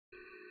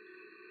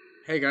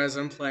Hey guys,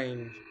 I'm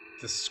playing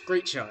the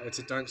Screecher. It's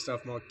a don't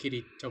starve mod.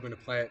 Kitty told me to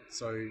play it,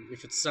 so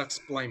if it sucks,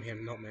 blame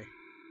him, not me.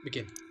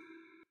 Begin.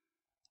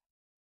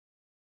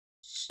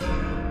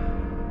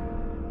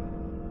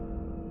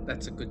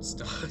 That's a good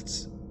start.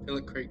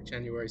 Pillar Creek,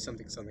 January,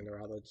 something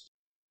or other.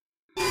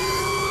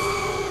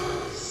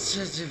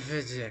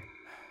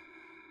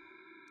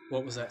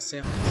 What was that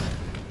sound?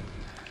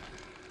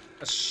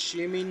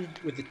 Assuming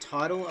with the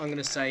title, I'm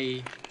gonna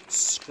say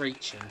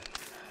Screeching.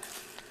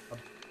 A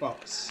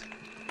boss.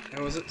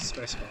 How was it?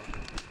 Spacebar.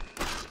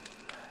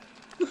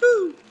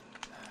 Woohoo!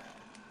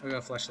 I got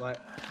a flashlight.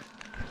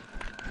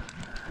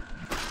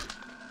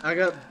 I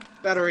got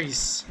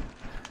batteries.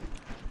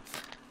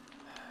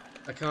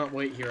 I can't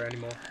wait here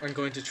anymore. I'm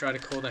going to try to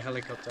call the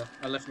helicopter.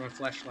 I left my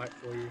flashlight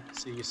for you.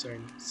 See you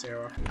soon,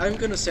 Sarah. I'm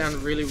gonna sound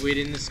really weird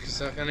in this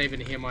because I can't even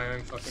hear my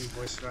own fucking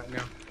voice right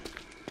now.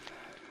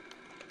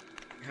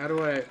 How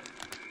do I...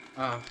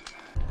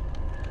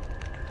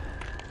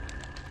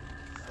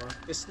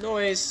 Fuck this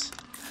noise.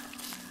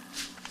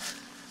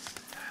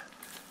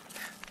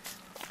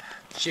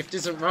 Shift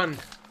isn't run.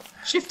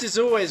 Shift is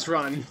always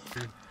run.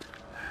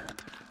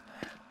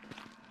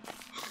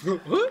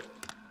 What?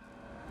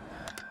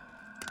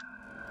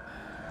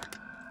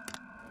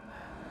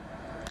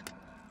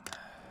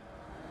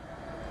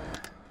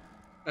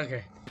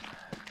 Okay.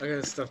 I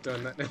gotta stop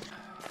doing that now.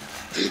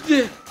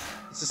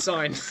 It's a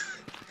sign.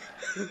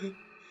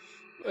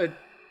 A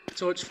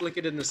torch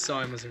flickered and the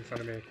sign was in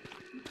front of me.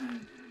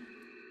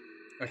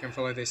 I can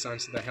follow these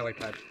signs to the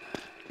helipad.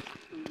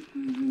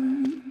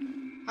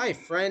 Hi,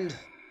 friend.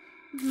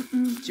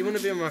 Do you want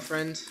to be my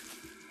friend?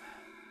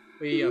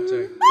 What are you up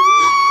to?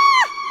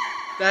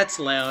 That's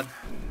loud.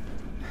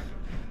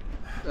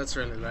 That's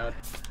really loud.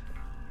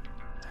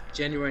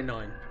 January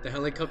 9. The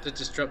helicopter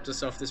just dropped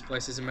us off. This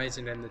place is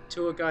amazing and the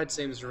tour guide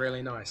seems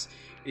really nice.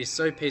 It is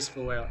so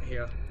peaceful out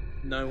here.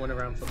 No one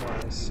around for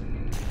miles.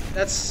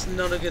 That's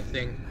not a good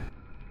thing.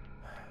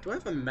 Do I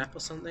have a map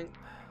or something?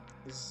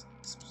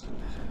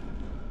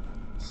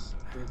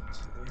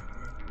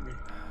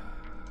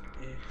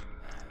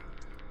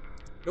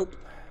 Nope.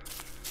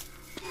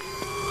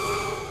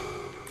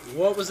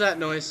 What was that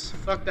noise?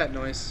 Fuck that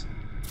noise.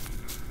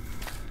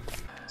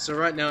 So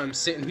right now I'm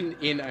sitting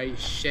in a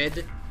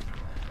shed.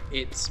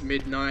 It's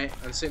midnight.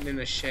 I'm sitting in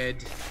a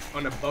shed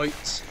on a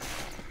boat.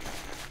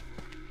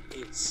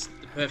 It's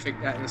the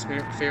perfect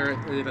atmosphere.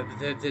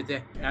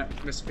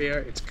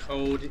 It's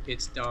cold.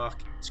 It's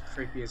dark. It's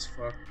creepy as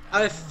fuck.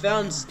 I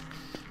found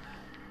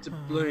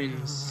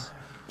doubloons.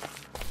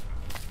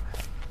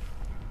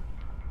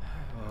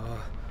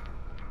 Oh.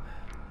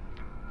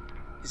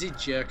 Is he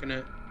jerking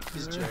it?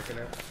 He's jerking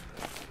it.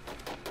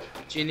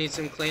 Do you need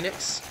some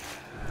Kleenex?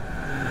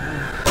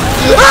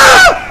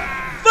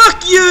 Ah!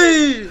 Fuck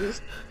you!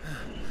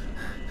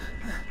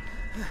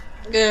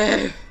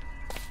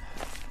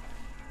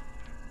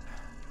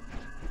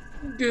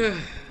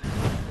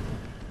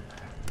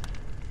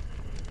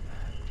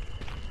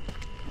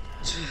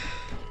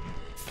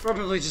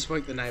 Probably just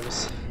woke the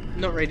neighbours.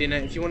 Not reading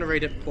it. If you want to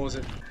read it, pause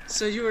it.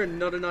 So you are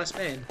not a nice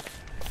man.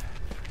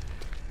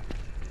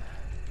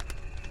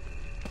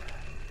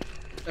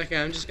 Okay,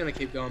 I'm just gonna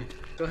keep going.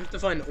 Do I have to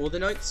find all the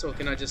notes, or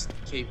can I just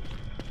keep...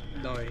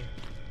 No.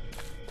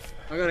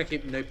 I'm gonna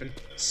keep noping.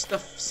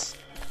 Stuffs.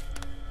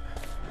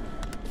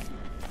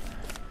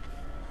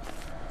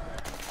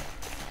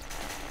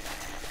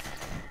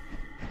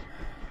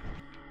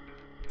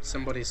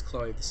 Somebody's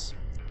clothes.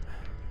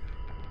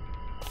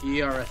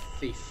 You are a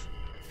thief.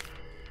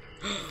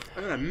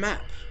 I got a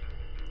map.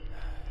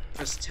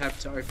 Press tab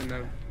to open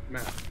the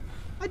map.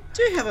 I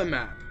do have a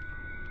map.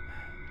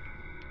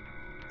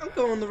 I'm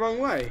going the wrong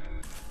way.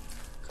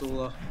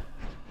 Cooler.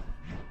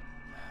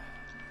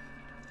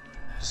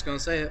 Just gonna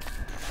say it.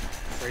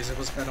 Freezer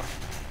was better.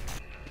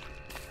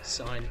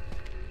 Sign.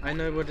 I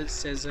know what it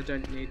says. I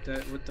don't need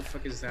that. What the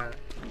fuck is that?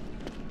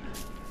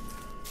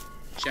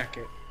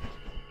 Jacket.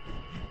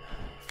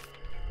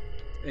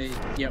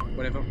 Yep,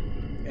 whatever.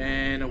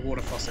 And a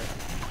water faucet.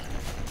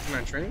 Come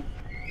on, Trini.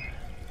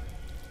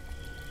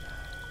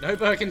 No,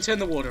 but I can turn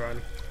the water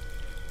on.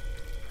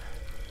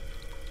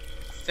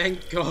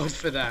 Thank God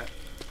for that.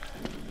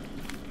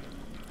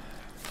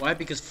 Why?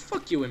 Because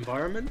fuck you,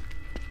 environment.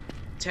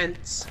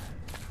 Tents.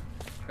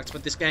 That's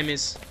what this game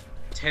is.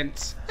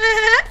 Tents.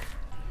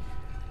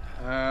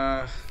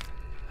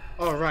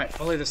 Alright,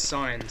 follow the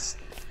signs.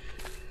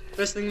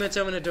 First thing they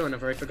tell me to do and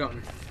I've already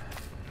forgotten.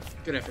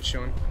 Good effort,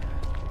 Sean.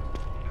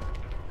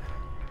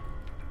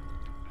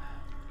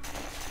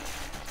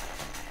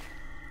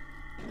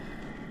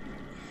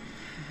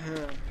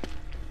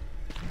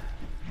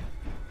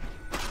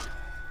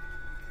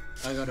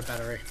 I got a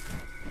battery.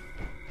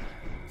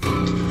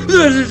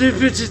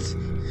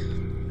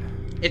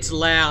 It's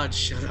loud,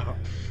 shut up.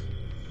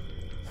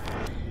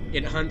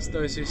 It hunts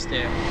those who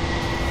stare.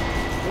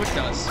 What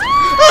does?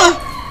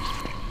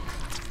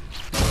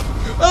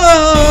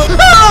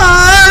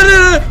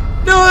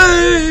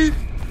 No!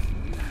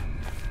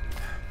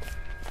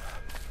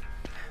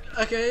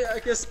 Okay, I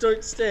guess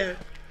don't stare.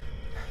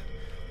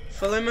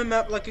 Follow my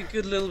map like a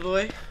good little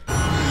boy.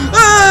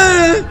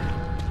 Ah!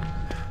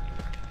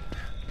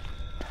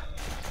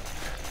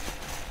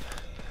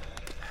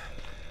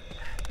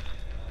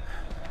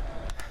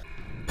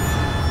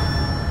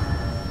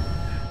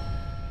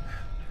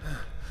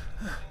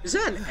 Is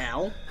that an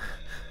owl?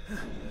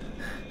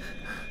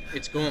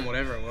 It's gone,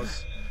 whatever it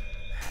was.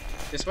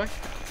 This way?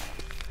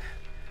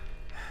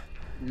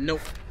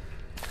 Nope.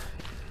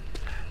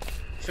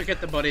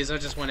 Forget the bodies, I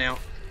just went out.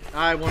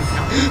 I want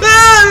out.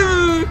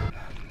 Ah!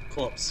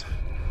 Corpse.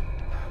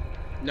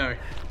 No.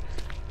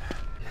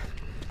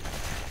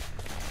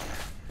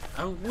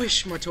 I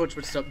wish my torch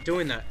would stop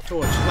doing that.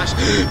 Torch, flash,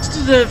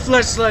 the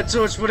flashlight,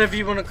 torch, whatever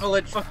you want to call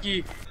it. Fuck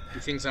you.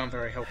 You things aren't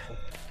very helpful.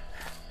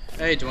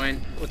 Hey,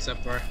 Dwayne. What's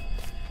up, bro?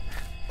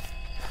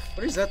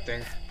 What is that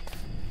thing?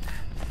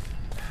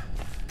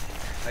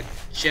 A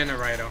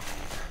generator.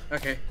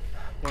 Okay.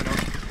 Why not?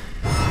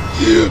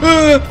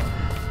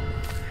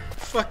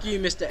 Fuck you,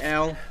 Mr.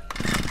 Owl.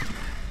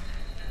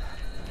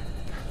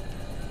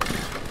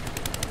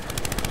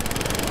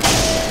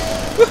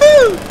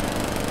 Woohoo!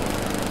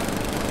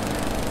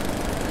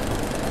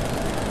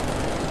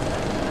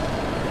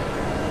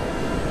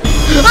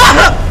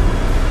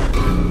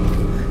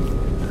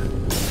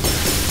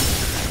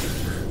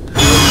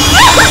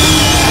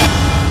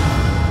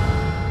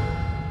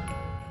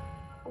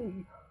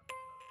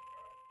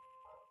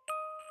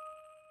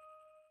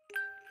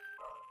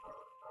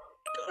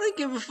 I don't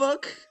give a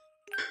fuck.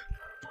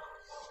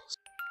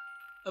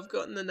 I've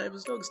gotten the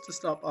neighbor's dogs to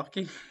stop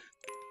barking.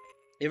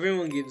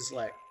 Everyone gives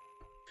like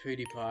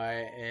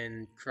PewDiePie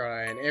and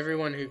Cry and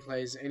everyone who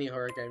plays any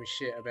horror game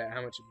shit about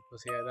how much of a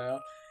pussy they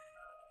are.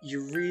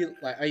 You really,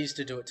 like, I used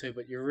to do it too,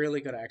 but you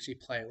really gotta actually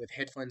play it with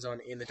headphones on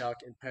in the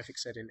dark in perfect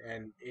setting,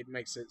 and it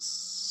makes it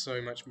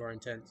so much more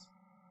intense.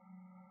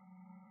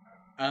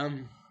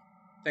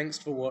 Thanks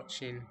for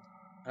watching.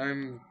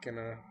 I'm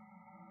gonna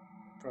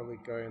probably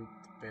go into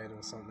bed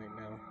or something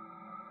now.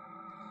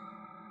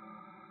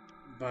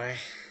 Bye.